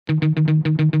Fellow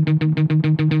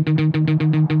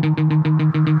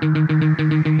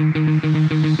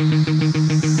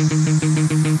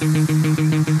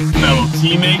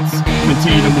teammates,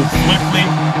 continue to move swiftly.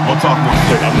 We'll talk more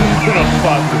soon. I'm going to put on the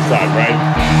positive side, right?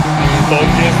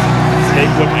 Focus, take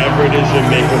whatever it is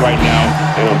you're making right now,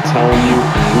 and I'm telling you,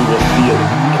 we will see a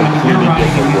completely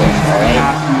different world, all right?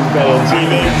 Fellow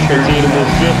teammates, continue to move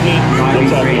swiftly.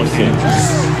 We'll talk more soon.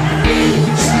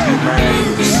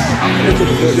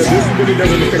 This is really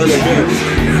doesn't look like dinner.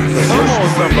 Come on,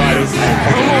 somebody.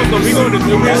 Come on, so we're going to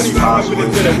do really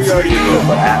confident that we already do.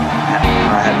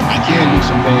 I can do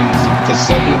some things to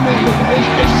supplement what the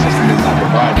education system is not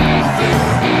providing.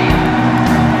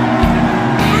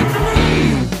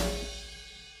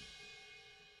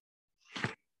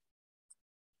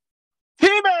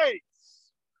 Teammates,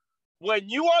 when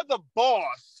you are the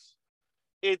boss,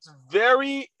 it's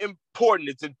very important,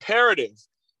 it's imperative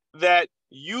that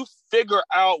you figure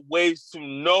out ways to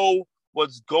know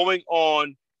what's going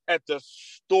on at the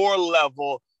store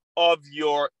level of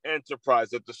your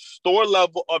enterprise, at the store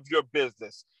level of your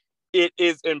business. It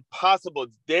is impossible.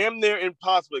 It's damn near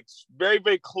impossible. It's very,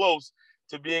 very close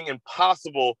to being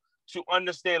impossible to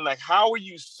understand, like, how are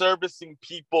you servicing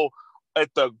people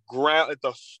at the ground, at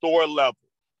the store level?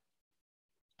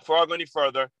 Before I go any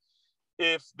further,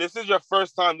 if this is your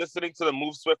first time listening to the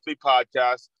Move Swiftly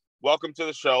podcast, welcome to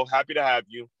the show. Happy to have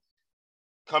you.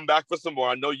 Come back for some more.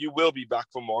 I know you will be back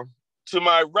for more. To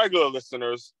my regular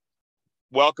listeners,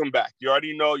 welcome back. You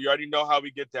already know how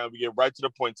we get down. We get right to the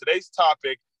point. Today's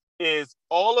topic is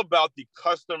all about the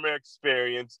customer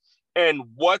experience and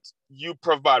what you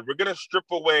provide. We're going to strip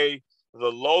away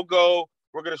the logo.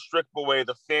 We're going to strip away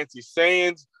the fancy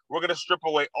sayings. We're going to strip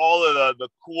away all of the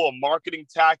cool marketing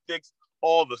tactics,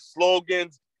 all the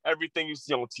slogans, everything you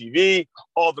see on TV,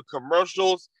 all the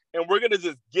commercials. And we're going to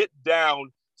just get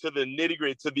down to the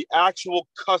nitty-gritty, to the actual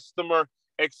customer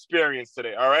experience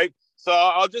today, all right? So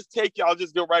I'll just get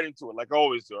right into it like I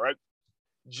always do, all right?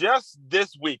 Just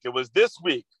this week,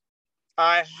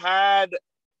 I had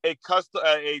it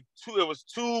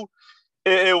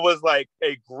was like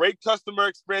a great customer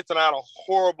experience, and I had a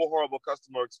horrible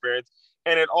customer experience.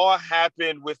 And it all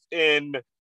happened within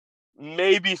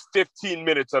maybe 15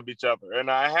 minutes of each other. And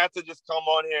I had to just come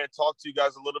on here and talk to you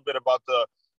guys a little bit about the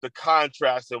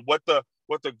contrast and what the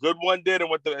good one did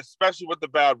and especially what the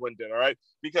bad one did. All right.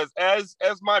 Because as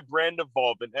my brand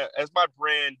evolved and as my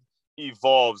brand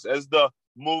evolves, as the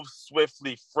Move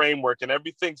Swiftly framework and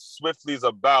everything Swiftly is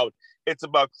about, it's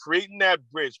about creating that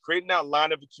bridge, creating that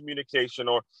line of communication,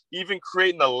 or even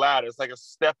creating a ladder. It's like a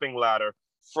stepping ladder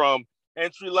from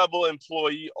entry-level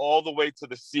employee all the way to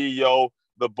the CEO,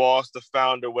 the boss, the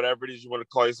founder, whatever it is you want to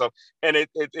call yourself. And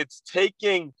it's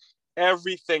taking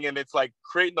everything and it's like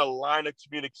creating a line of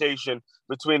communication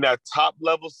between that top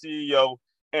level CEO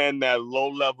and that low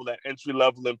level, that entry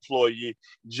level employee,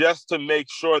 just to make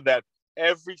sure that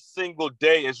every single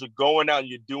day as you're going out and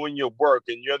you're doing your work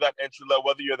and you're that entry level,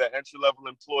 whether you're that entry level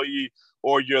employee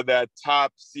or you're that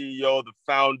top CEO, the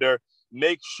founder,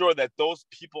 make sure that those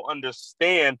people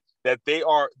understand that they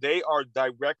are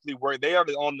directly they are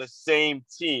on the same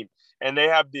team and they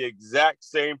have the exact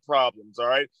same problems. All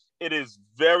right. It is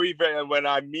very, very, and when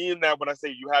I mean that, when I say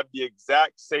you have the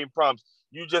exact same problems,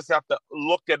 you just have to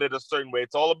look at it a certain way.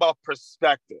 It's all about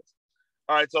perspective.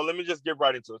 All right, so let me just get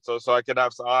right into it. So I'll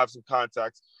have some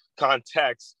context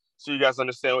so you guys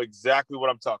understand exactly what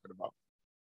I'm talking about.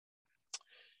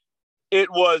 It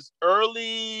was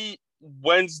early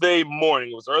Wednesday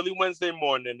morning,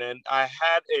 and I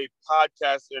had a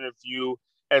podcast interview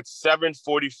at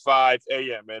 7:45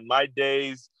 a.m. And my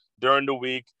days during the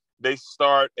week, they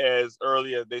start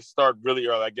really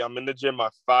early. Like, I'm in the gym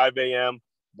at 5 a.m.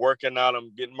 working out.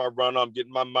 I'm getting my run on. I'm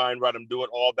getting my mind right. I'm doing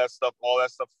all that stuff,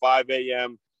 5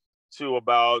 a.m. to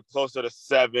about closer to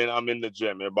 7. I'm in the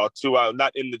gym. In about 2 hours,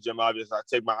 not in the gym, obviously. I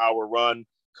take my hour run,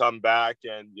 come back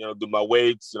and, do my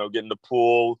weights, get in the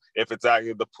pool. If it's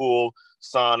actually the pool,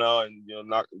 sauna, and,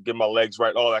 not get my legs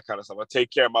right, all that kind of stuff. I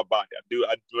take care of my body.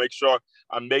 I make sure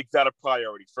I make that a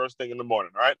priority first thing in the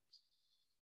morning. All right.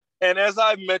 And as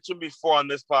I've mentioned before on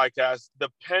this podcast,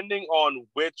 depending on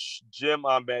which gym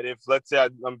I'm at, if let's say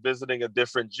I'm visiting a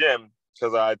different gym,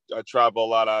 because I travel a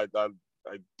lot, I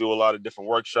do a lot of different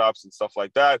workshops and stuff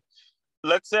like that.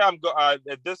 Let's say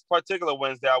at this particular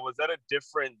Wednesday, I was at a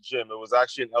different gym. It was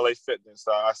actually in LA Fitness.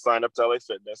 I signed up to LA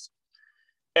Fitness.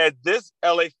 At this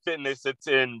LA Fitness, it's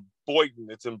in Boynton.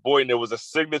 It was a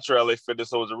signature LA Fitness,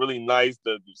 so it was a really nice,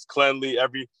 it was cleanly,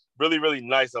 really, really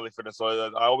nice LA Fitness. So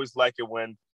I always like it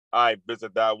when I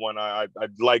visit that one. I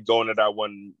like going to that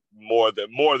one more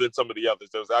than some of the others.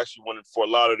 There was actually one in Fort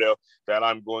Lauderdale that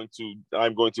I'm going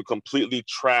to completely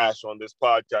trash on this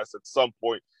podcast at some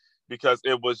point because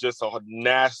it was just a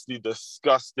nasty,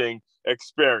 disgusting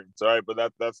experience. All right,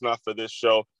 but that's not for this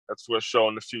show. That's for a show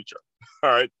in the future.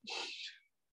 All right.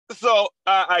 So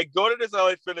I go to this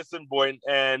LA Fitness in Boynton,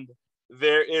 and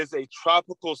there is a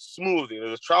tropical smoothie.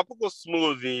 There's a tropical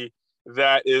smoothie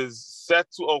that is set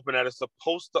to open, that is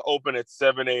supposed to open at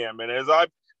 7 a.m. And as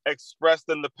I've expressed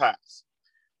in the past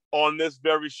on this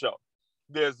very show,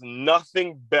 there's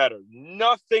nothing better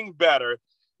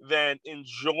than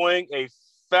enjoying a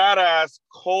fat ass,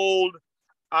 cold,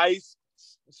 ice,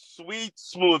 sweet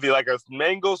smoothie, like a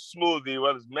mango smoothie,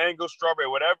 whether it's mango, strawberry,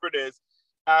 whatever it is,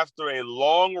 after a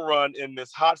long run in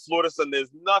this hot Florida sun.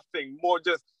 There's nothing more,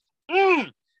 just,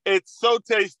 it's so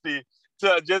tasty.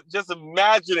 To just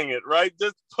imagining it, right?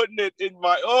 Just putting it in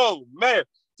my, oh man,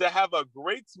 to have a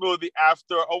great smoothie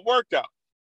after a workout,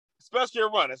 especially a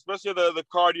run, especially the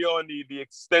cardio and the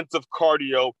extensive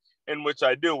cardio in which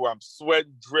I do, where I'm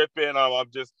sweating, dripping, I'm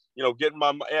just, getting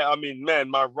I mean, man,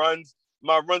 my runs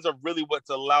are really what's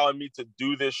allowing me to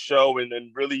do this show, and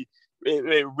really,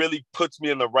 it really puts me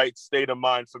in the right state of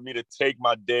mind for me to take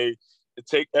my day, to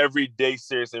take every day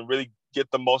serious and really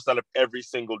get the most out of every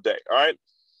single day, all right?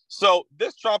 So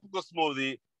this tropical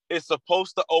smoothie is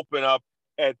supposed to open up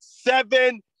at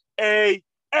 7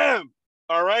 a.m.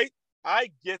 All right.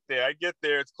 I get there.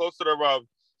 It's closer to around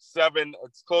 7.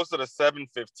 It's closer to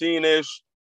 7:15-ish.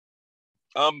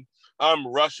 I'm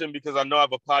rushing because I know I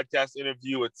have a podcast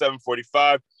interview at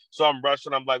 7:45. So I'm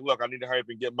rushing. I'm like, look, I need to hurry up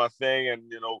and get my thing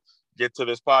and, get to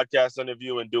this podcast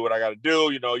interview and do what I got to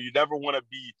do. You never want to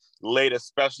be late,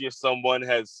 especially if someone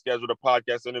has scheduled a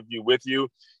podcast interview with you.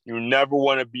 You never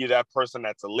want to be that person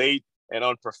that's late and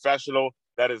unprofessional.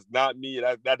 That is not me.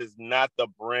 That is not the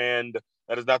brand.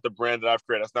 That is not the brand that I've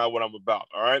created. That's not what I'm about.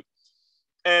 All right.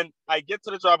 And I get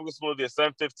to the tropical smoothie at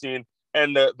 7:15,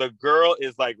 and the girl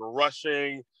is like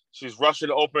rushing. She's rushing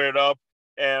to open it up.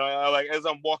 And I like, as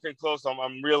I'm walking close,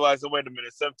 I'm realizing, wait a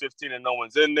minute, 7:15 and no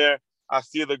one's in there. I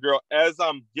see the girl as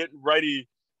I'm getting ready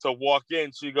to walk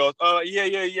in. She goes,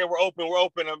 yeah, we're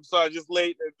open. I'm sorry, just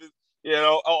late.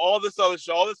 All this other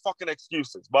shit, all this fucking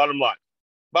excuses. Bottom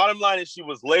line is she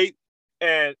was late,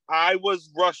 and I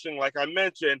was rushing, like I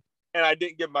mentioned, and I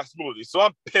didn't get my smoothie. So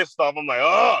I'm pissed off. I'm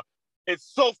like, it's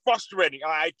so frustrating.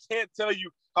 I can't tell you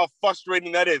how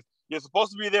frustrating that is. You're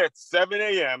supposed to be there at 7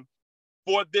 a.m.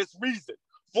 for this reason.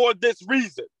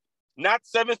 Not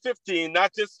 7:15,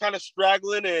 not just kind of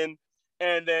straggling in.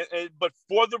 But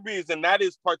for the reason, that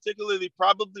is particularly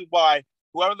probably why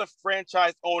whoever the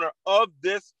franchise owner of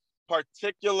this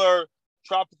particular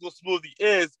tropical smoothie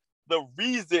is, the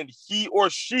reason he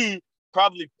or she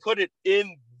probably put it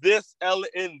in this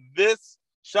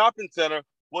shopping center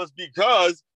was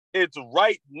because it's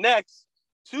right next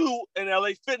to an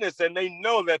LA Fitness, and they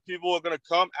know that people are going to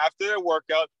come after their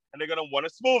workout and they're going to want a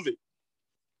smoothie.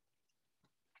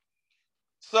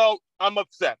 So I'm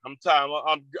upset. I'm tired.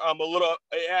 I'm a little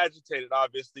agitated.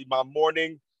 Obviously, my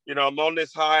morning. I'm on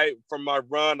this high from my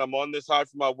run. I'm on this high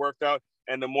from my workout,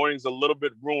 and the morning's a little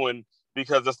bit ruined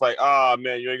because it's like,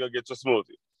 man, you ain't gonna get your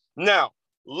smoothie. Now,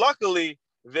 luckily,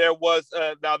 there was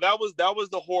that was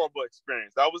the horrible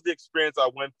experience. That was the experience I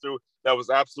went through. That was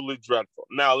absolutely dreadful.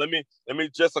 Now, let me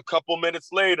just a couple minutes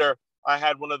later, I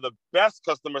had one of the best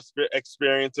customer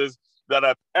experiences that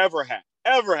I've ever had.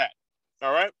 All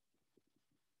right.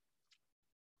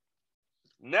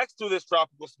 Next to this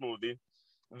tropical smoothie,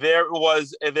 there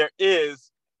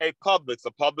is a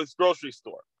Publix grocery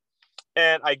store.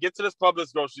 And I get to this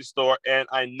Publix grocery store, and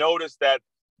I notice that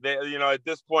at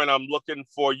this point I'm looking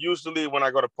for, usually when I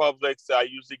go to Publix, I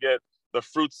usually get the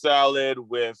fruit salad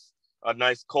with a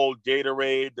nice cold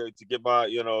Gatorade to get my,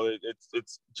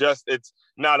 it's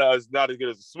not as good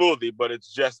as a smoothie, but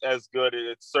it's just as good.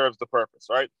 It serves the purpose,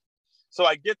 right? So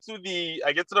I get to the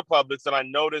Publix, and I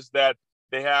notice that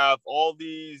they have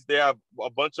a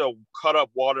bunch of cut up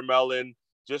watermelon,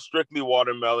 just strictly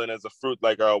watermelon as a fruit,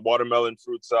 like a watermelon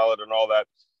fruit salad and all that.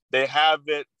 They have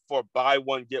it for buy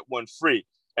one, get one free.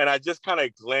 And I just kind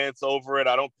of glance over it.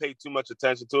 I don't pay too much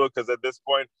attention to it because at this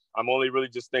point, I'm only really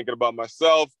just thinking about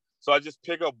myself. So I just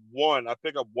pick up one. I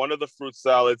pick up one of the fruit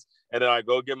salads, and then I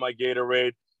go get my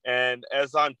Gatorade. And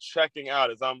as I'm checking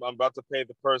out, as I'm about to pay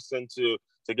the person to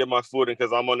get my food, and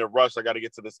because I'm on a rush, I got to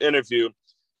get to this interview.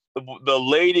 The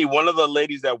lady, one of the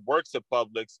ladies that works at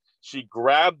Publix, she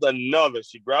grabbed another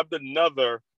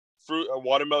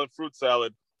watermelon fruit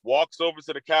salad, walks over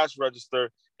to the cash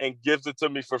register and gives it to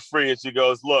me for free. And she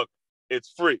goes, look,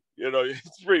 it's free.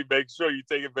 It's free. Make sure you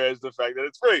take advantage of the fact that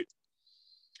it's free.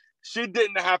 She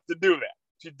didn't have to do that.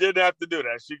 She didn't have to do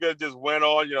that. She could have just went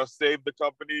on, saved the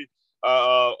company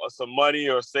some money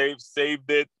or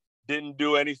saved it. Didn't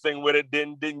do anything with it.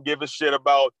 Didn't give a shit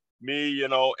about me, I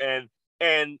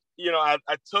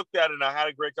took that and I had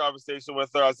a great conversation with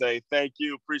her. I say, thank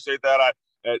you, appreciate that.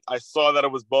 I saw that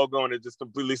it was BOGO and it just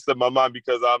completely slipped my mind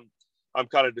because I'm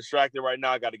kind of distracted right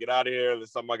now. I got to get out of here.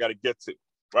 There's something I got to get to,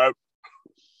 right?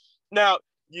 Now,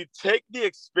 you take the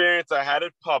experience I had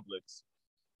at Publix,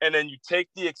 and then you take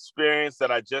the experience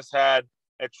that I just had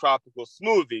at Tropical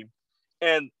Smoothie,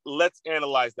 and let's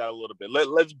analyze that a little bit.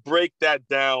 Let's break that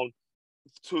down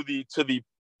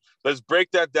let's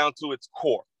break that down to its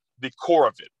core, the core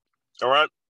of it. All right.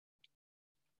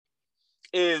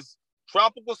 Is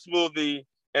Tropical Smoothie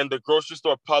and the grocery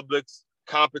store Publix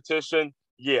competition?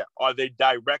 Yeah. Are they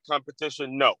direct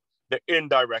competition? No. They're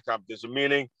indirect competition,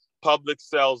 meaning Publix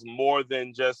sells more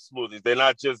than just smoothies. They're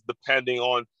not just depending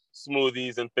on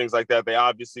smoothies and things like that. They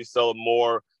obviously sell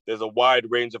more. There's a wide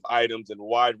range of items and a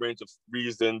wide range of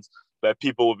reasons that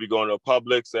people will be going to a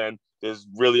Publix, and there's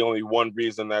really only one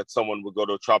reason that someone would go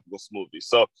to a Tropical Smoothie.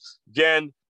 So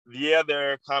again, yeah,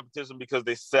 they're competition because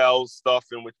they sell stuff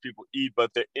in which people eat,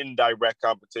 but they're indirect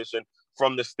competition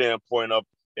from the standpoint of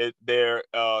their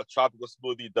Tropical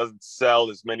Smoothie doesn't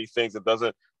sell as many things. It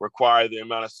doesn't require the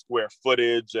amount of square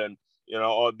footage and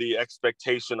all the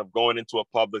expectation of going into a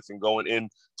Publix and going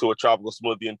into a Tropical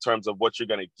Smoothie in terms of what you're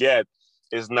going to get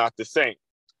is not the same.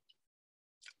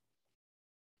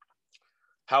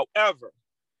 However,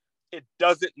 it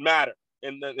doesn't matter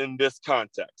in this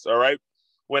context, all right?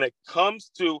 When it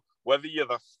comes to whether you're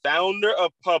the founder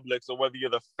of Publix or whether you're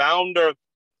the founder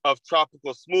of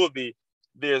Tropical Smoothie,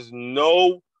 there's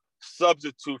no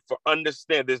substitute for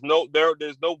understand. There's no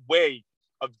way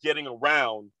of getting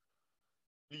around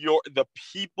the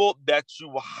people that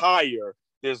you hire.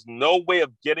 There's no way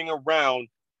of getting around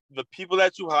the people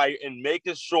that you hire and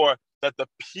making sure that the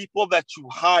people that you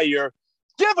hire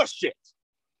give a shit.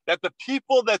 That the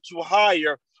people that you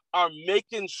hire are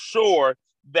making sure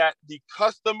that the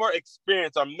customer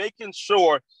experience, are making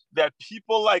sure that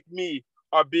people like me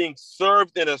are being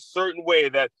served in a certain way,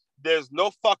 that there's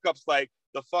no fuck-ups like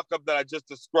the fuck-up that I just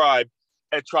described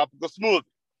at Tropical Smoothie.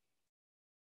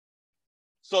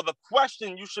 So the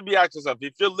question you should be asking yourself,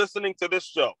 if you're listening to this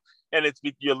show, and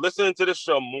you're listening to this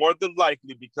show more than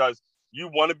likely because you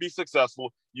want to be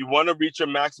successful, you want to reach your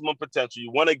maximum potential,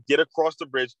 you want to get across the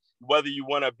bridge, whether you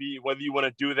want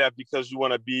to do that because you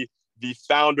want to be the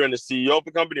founder and the CEO of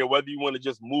the company, or whether you want to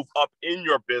just move up in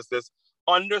your business,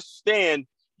 understand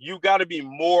you got to be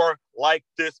more like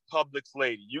this Publix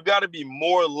lady. You got to be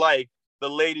more like the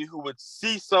lady who would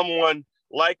see someone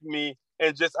like me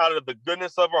and just out of the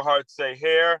goodness of her heart say,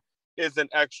 here is an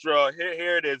extra,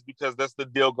 here it is, because that's the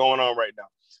deal going on right now.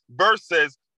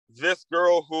 Versus this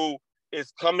girl who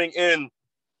is coming in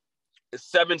at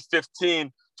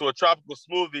 7:15 to a Tropical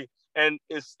Smoothie and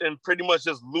pretty much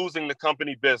just losing the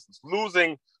company business,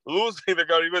 losing the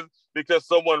company business because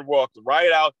someone walked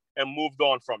right out and moved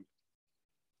on from it.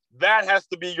 That has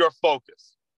to be your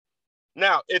focus.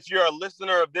 Now, if you're a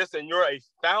listener of this and you're a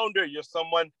founder, you're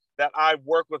someone that I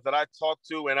work with, that I talk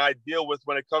to, and I deal with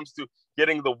when it comes to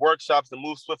getting the workshops, the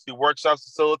Move Swiftly workshops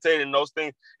facilitated and those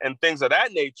things and things of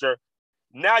that nature,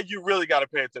 now you really got to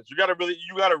pay attention. You got to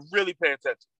really pay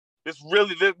attention.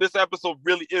 This episode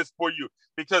really is for you,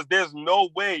 because there's no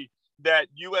way that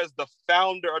you as the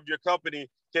founder of your company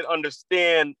can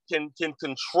understand, can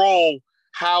control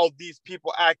how these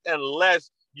people act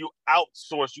unless you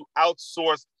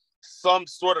outsource some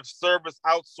sort of service,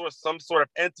 outsource some sort of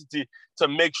entity to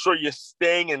make sure you're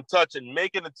staying in touch and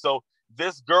making it so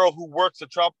this girl who works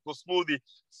at Tropical Smoothie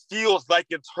feels like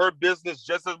it's her business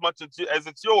just as much as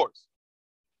it's yours.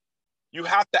 You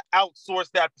have to outsource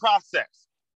that process.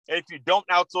 And if you don't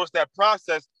outsource that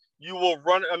process,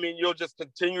 you'll just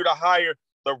continue to hire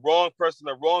the wrong person,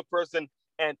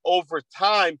 and over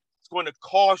time, it's going to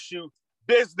cost you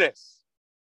business.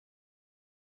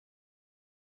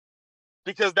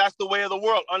 Because that's the way of the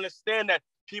world. Understand that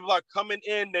people are coming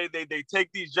in, they take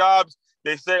these jobs,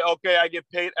 they say, okay, I get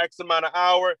paid X amount an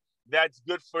hour, that's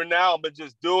good for now, but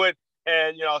just do it,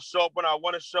 and I'll show up when I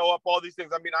want to show up, all these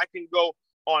things. I mean, I can go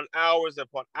on hours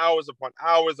upon hours upon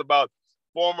hours about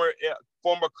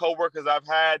former coworkers I've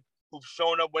had who've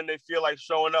shown up when they feel like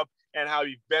showing up, and how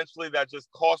eventually that just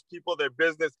costs people their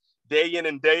business day in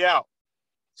and day out.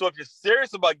 So if you're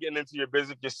serious about getting into your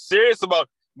business, if you're serious about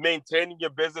maintaining your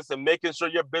business and making sure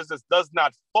your business does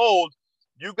not fold,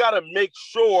 you got to make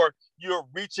sure you're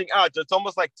reaching out. It's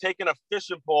almost like taking a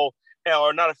fishing pole,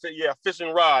 or not a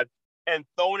fishing rod, and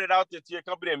throwing it out there to your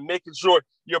company and making sure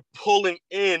you're pulling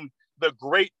in the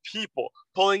great people,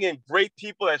 pulling in great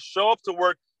people that show up to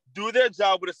work, do their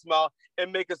job with a smile,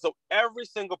 and make it so every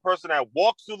single person that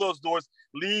walks through those doors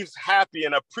leaves happy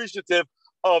and appreciative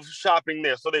of shopping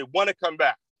there. So they want to come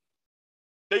back.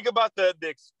 Think about the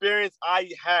experience I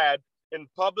had in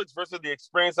Publix versus the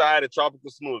experience I had at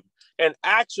Tropical Smoothie. And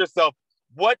ask yourself,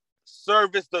 what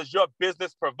service does your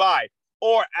business provide?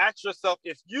 Or ask yourself,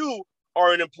 if you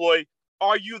are an employee,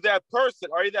 are you that person?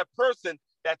 Are you that person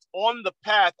that's on the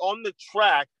path, on the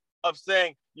track of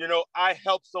saying, you know, I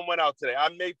helped someone out today. I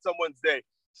made someone's day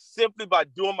simply by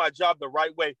doing my job the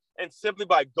right way and simply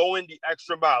by going the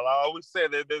extra mile. I always say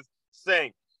that there's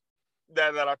saying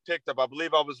that I picked up. I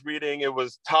believe I was reading, it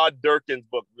was Todd Durkin's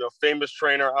book, a famous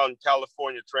trainer out in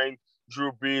California, trained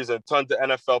Drew Brees and tons of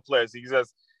NFL players. He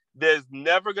says, there's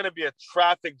never going to be a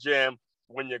traffic jam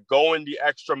when you're going the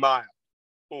extra mile.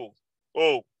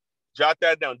 Ooh, jot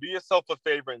that down. Do yourself a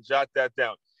favor and jot that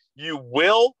down. You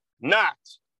will not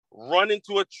run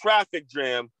into a traffic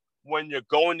jam when you're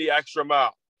going the extra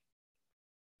mile.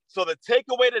 So the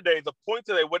takeaway today, the point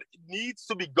today, what needs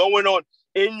to be going on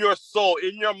in your soul,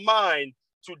 in your mind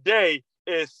today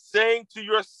is saying to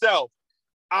yourself,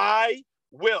 I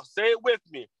will, say it with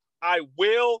me, I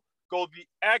will go the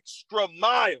extra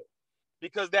mile,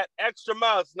 because that extra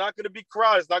mile, it's not going to be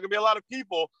crowded. It's not going to be a lot of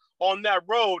people on that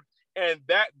road. And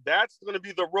that's going to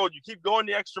be the road. You keep going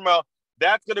the extra mile.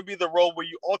 That's going to be the road where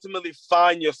you ultimately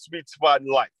find your sweet spot in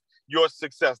life, your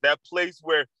success, that place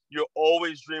where you're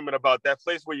always dreaming about, that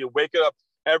place where you're waking up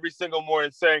every single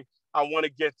morning saying, I want to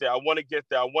get there. I want to get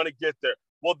there. I want to get there.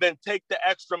 Well, then take the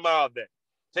extra mile then.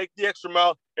 Take the extra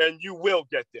mile and you will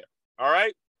get there. All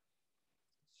right?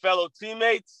 Fellow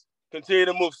teammates, continue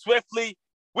to move swiftly.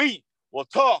 We will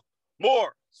talk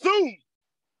more soon.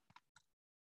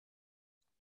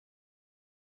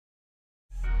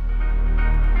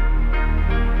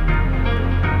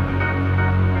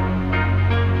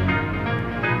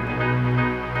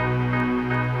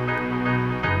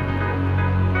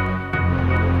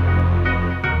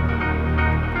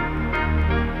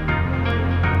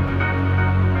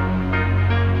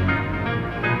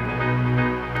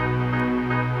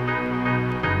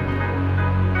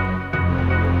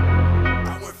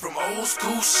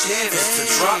 School Chevys to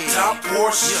drop top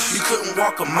Porsche. You couldn't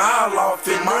walk a mile off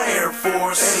in my Air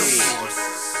Force.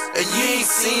 And you ain't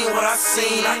seen what I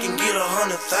seen. I can get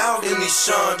 100,000 in these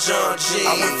Sean John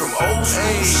jeans. I went from old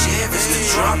school Chevys to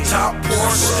drop top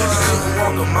Porsche. You couldn't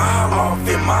walk a mile off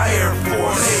in my Air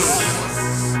Force.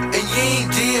 And you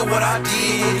ain't did what I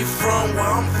did. When you from where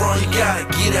I'm from, you gotta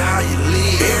get it how you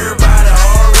live. Everybody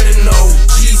already know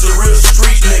G's a real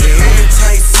street nigga. Every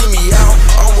time you see me out,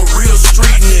 I'm a real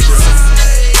street nigga.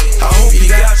 I hope you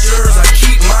got yours, I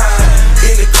keep mine.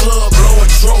 In the club,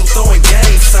 blowing dro, throwing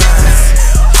gang signs.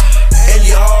 And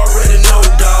you already know,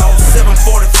 dawg,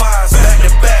 745s back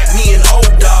to back, me and old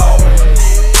dawg.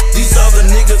 These other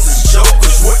niggas is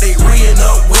jokers. What they reeing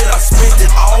up with, I spent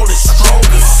it all as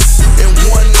strokers. In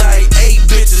one night, 8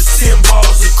 bitches, 10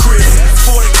 balls of crisp,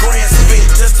 40 grand spent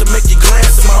just to make you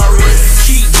glance at my wrist.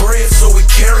 Keep bread so we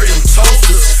carry them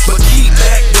toasters, but keep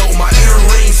back though, my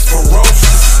earrings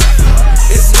ferocious.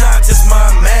 It's not just my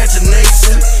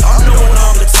imagination, I'm knowing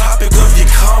I'm the topic of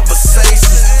your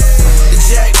conversation. The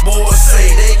Jack boys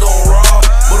say they gon' rob,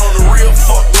 but on the real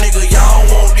fuck nigga, y'all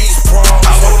don't want these problems.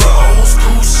 I want the old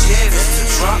school Chevys to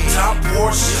drop top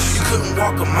Porsche. You couldn't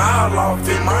walk a mile off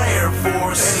in my Air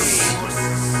Force.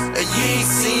 And you ain't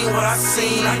seen what I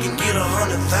seen. I can get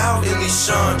 100,000 in these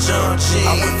Sean John jeans.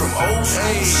 I went from old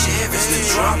school Chevys to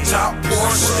drop top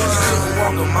Porsche. You couldn't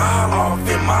walk a mile off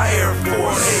in my Air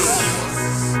Force.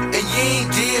 And you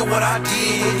ain't did what I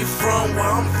did. When you from where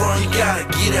I'm from, you gotta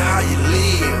get it how you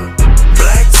live.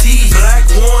 Black tee, black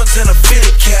ones, and a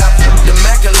fitted cap. The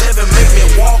Mac 11 make me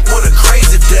walk with a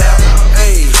crazy dap.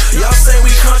 Hey, y'all say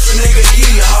we country nigga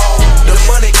E-haul. The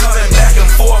money coming back and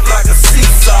forth like a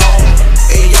seesaw.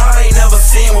 And y'all ain't never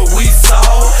seen what we saw.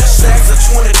 Stacks of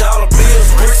 $20 bills,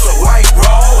 bricks of white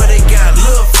raw. And they got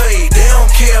Lil Fade, they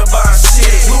don't care about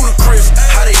shit. Ludacris,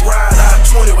 how they ride out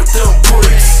 20 with them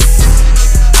bricks.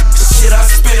 Shit, I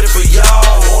spit it for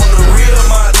y'all. On the real,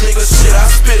 my nigga, shit, I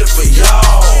spit it for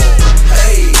y'all.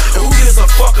 Hey, who gives a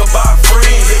fuck about free?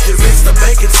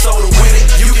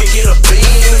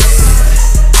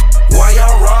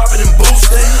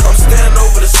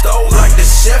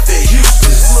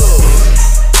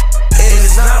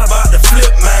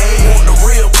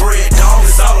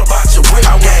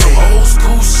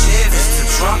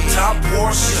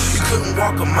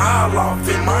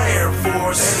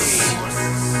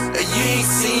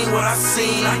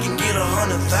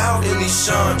 100,000 in these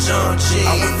Sean John jeans.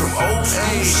 I went from old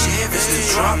school Chevys to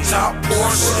drop top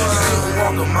Porsche. You couldn't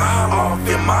walk a mile off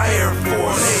in my Air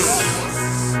Force.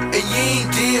 And you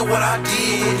ain't did what I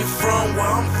did. When you from where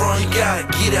I'm from, you gotta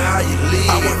get it how you live.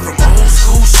 I went from old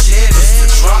school